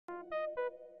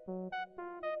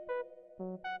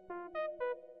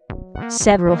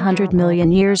Several hundred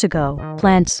million years ago,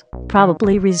 plants,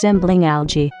 probably resembling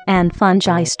algae, and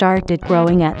fungi started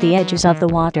growing at the edges of the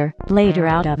water, later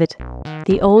out of it.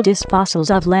 The oldest fossils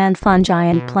of land fungi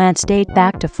and plants date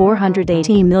back to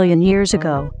 480 million years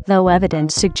ago, though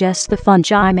evidence suggests the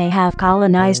fungi may have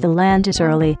colonized the land as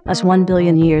early as 1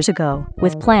 billion years ago,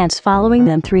 with plants following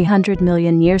them 300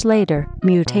 million years later.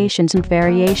 Mutations and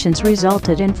variations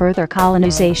resulted in further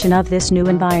colonization of this new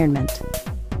environment.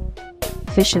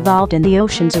 Fish evolved in the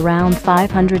oceans around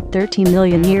 530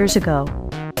 million years ago.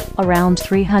 Around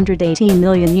 318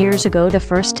 million years ago, the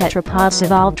first tetrapods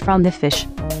evolved from the fish.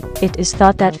 It is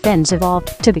thought that fins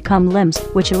evolved to become limbs,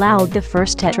 which allowed the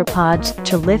first tetrapods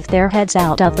to lift their heads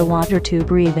out of the water to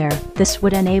breathe air. This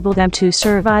would enable them to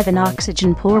survive in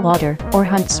oxygen-poor water or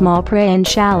hunt small prey in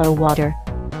shallow water.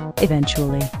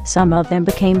 Eventually, some of them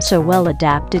became so well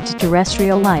adapted to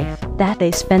terrestrial life that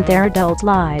they spent their adult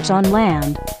lives on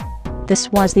land.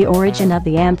 This was the origin of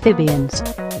the amphibians.